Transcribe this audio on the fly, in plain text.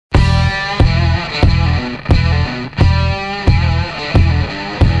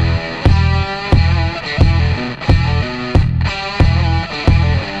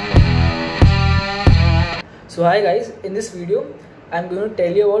So hi guys, in this video I'm going to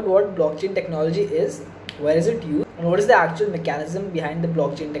tell you about what blockchain technology is, where is it used, and what is the actual mechanism behind the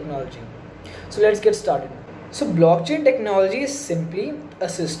blockchain technology. So let's get started. So blockchain technology is simply a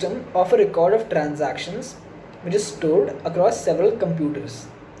system of a record of transactions which is stored across several computers.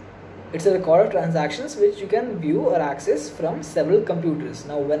 It's a record of transactions which you can view or access from several computers.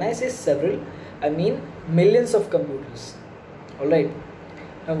 Now when I say several, I mean millions of computers. Alright.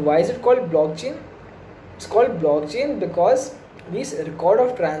 Now why is it called blockchain? It's called blockchain because this record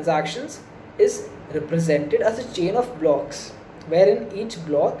of transactions is represented as a chain of blocks, wherein each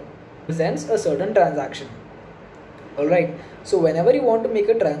block represents a certain transaction. Alright, so whenever you want to make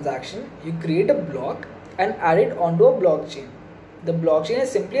a transaction, you create a block and add it onto a blockchain. The blockchain is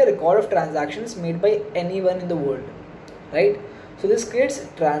simply a record of transactions made by anyone in the world, right? So this creates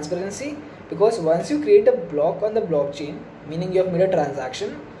transparency because once you create a block on the blockchain, meaning you have made a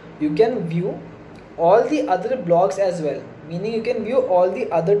transaction, you can view all the other blocks as well, meaning you can view all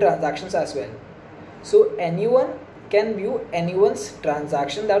the other transactions as well. So anyone can view anyone's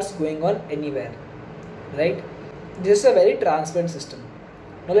transaction that's going on anywhere, right? This is a very transparent system.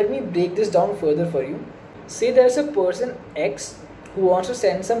 Now let me break this down further for you. Say there's a person X who wants to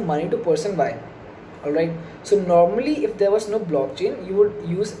send some money to person Y. Alright, so normally if there was no blockchain, you would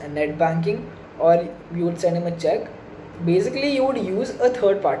use a net banking or you would send him a check. Basically you would use a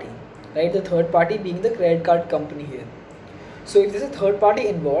third party, right? The third party being the credit card company here. So if there's a third party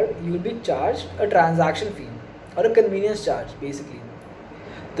involved, you will be charged a transaction fee or a convenience charge basically.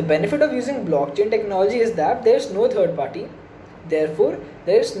 The benefit of using blockchain technology is that there is no third party, therefore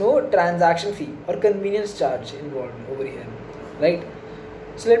there is no transaction fee or convenience charge involved over here, right?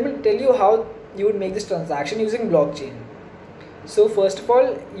 So let me tell you how you would make this transaction using blockchain. So first of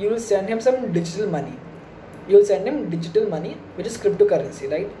all, you will send him some digital money. You will send him digital money, which is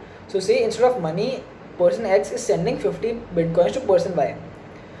cryptocurrency, right? So say instead of money, person X is sending 50 bitcoins to person Y.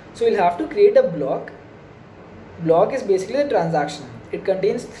 So you'll have to create a block. Block is basically the transaction. It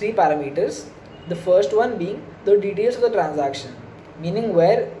contains three parameters. The first one being the details of the transaction, meaning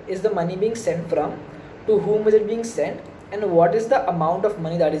where is the money being sent from, to whom is it being sent, and what is the amount of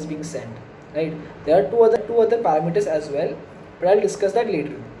money that is being sent, right? There are two other parameters as well, but I'll discuss that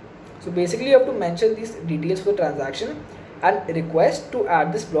later. So basically you have to mention these details of the transaction and request to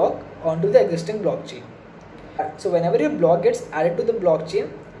add this block onto the existing blockchain. So whenever your block gets added to the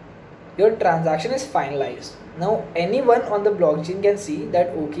blockchain, your transaction is finalized. Now anyone on the blockchain can see that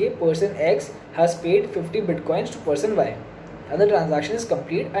okay, person X has paid 50 bitcoins to person Y, and the transaction is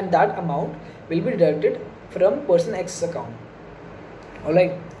complete and that amount will be deducted from person X's account.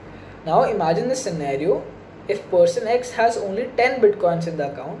 Alright, now imagine this scenario. If person X has only 10 bitcoins in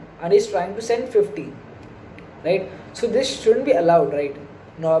the account and is trying to send 50, right? So this shouldn't be allowed, right?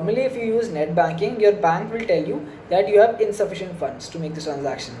 Normally if you use net banking, your bank will tell you that you have insufficient funds to make this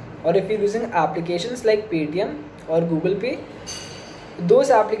transaction. Or if you're using applications like Paytm or Google Pay,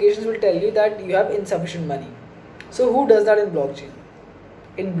 those applications will tell you that you have insufficient money. So who does that in blockchain?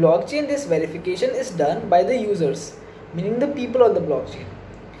 In blockchain, this verification is done by the users, meaning the people on the blockchain.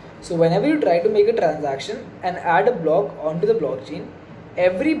 So whenever you try to make a transaction and add a block onto the blockchain,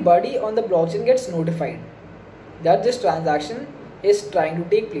 everybody on the blockchain gets notified that this transaction is trying to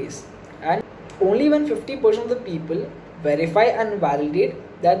take place. And only when 50% of the people verify and validate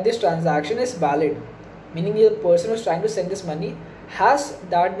that this transaction is valid, meaning the person who is trying to send this money has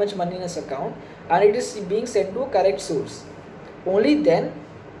that much money in his account and it is being sent to a correct source, only then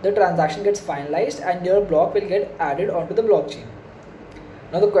the transaction gets finalized and your block will get added onto the blockchain.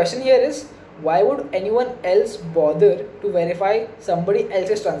 Now the question here is, why would anyone else bother to verify somebody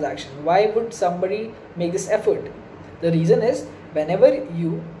else's transaction? Why would somebody make this effort? The reason is, whenever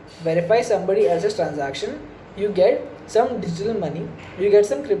you verify somebody else's transaction, you get some digital money, you get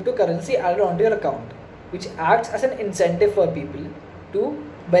some cryptocurrency added onto your account, which acts as an incentive for people to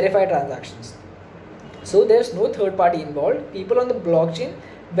verify transactions. So there's no third party involved, people on the blockchain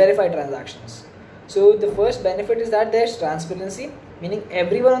verify transactions. So the first benefit is that there's transparency, meaning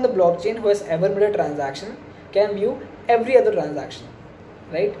everyone on the blockchain who has ever made a transaction can view every other transaction,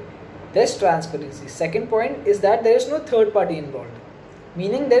 right? There's transparency. Second point is that there is no third party involved,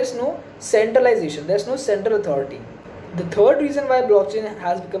 meaning there is no centralization, there is no central authority. The third reason why blockchain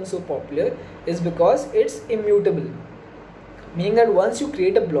has become so popular is because it's immutable, meaning that once you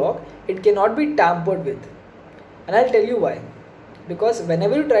create a block, it cannot be tampered with. And I'll tell you why. Because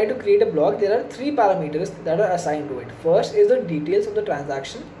whenever you try to create a block, there are three parameters that are assigned to it. First is the details of the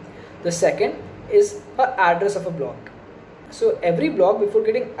transaction. The second is the address of a block. So every block before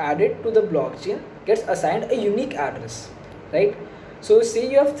getting added to the blockchain gets assigned a unique address, right? So say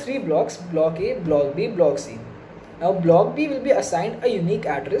you have three blocks, block A, block B, block C. Now block B will be assigned a unique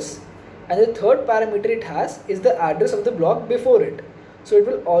address, and the third parameter it has is the address of the block before it. So it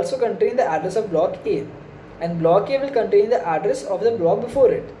will also contain the address of block A, and block A will contain the address of the block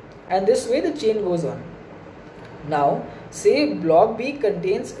before it, and this way the chain goes on. Now say block B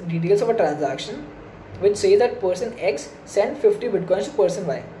contains details of a transaction which say that person X sent 50 bitcoins to person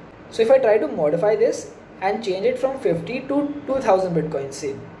Y. So if I try to modify this and change it from 50 to 2000 bitcoins,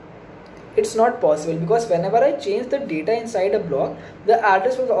 say, it's not possible, because whenever I change the data inside a block, the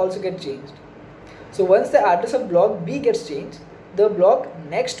address will also get changed. So once the address of block B gets changed, the block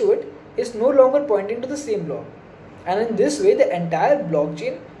next to it is no longer pointing to the same block, and in this way the entire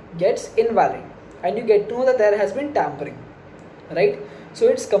blockchain gets invalid, and you get to know that there has been tampering, right? So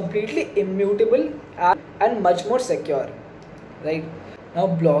it's completely immutable and much more secure, right? Now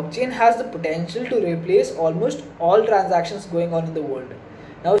blockchain has the potential to replace almost all transactions going on in the world.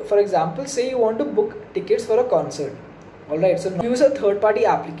 Now for example, say you want to book tickets for a concert. Alright, so now use a third-party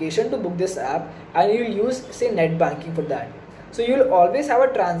application to book this app, and you'll use say net banking for that. So you'll always have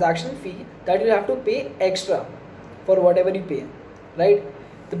a transaction fee that you'll have to pay extra for whatever you pay, right?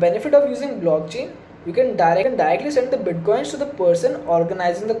 The benefit of using blockchain, you can directly send the bitcoins to the person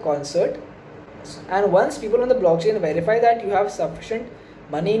organizing the concert, and once people on the blockchain verify that you have sufficient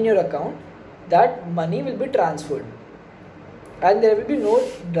money in your account, that money will be transferred, and there will be no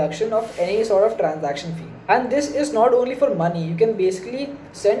deduction of any sort of transaction fee. And this is not only for money. You can basically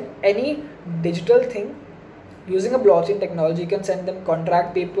send any digital thing using a blockchain technology. You can send them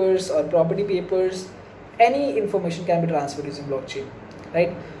contract papers or property papers. Any information can be transferred using blockchain,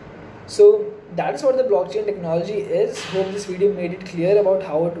 right? So that is what the blockchain technology is. Hope this video made it clear about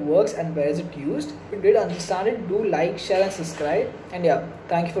how it works and where is it used. If you did understand it, do like, share and subscribe. And yeah,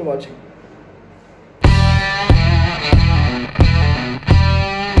 thank you for watching.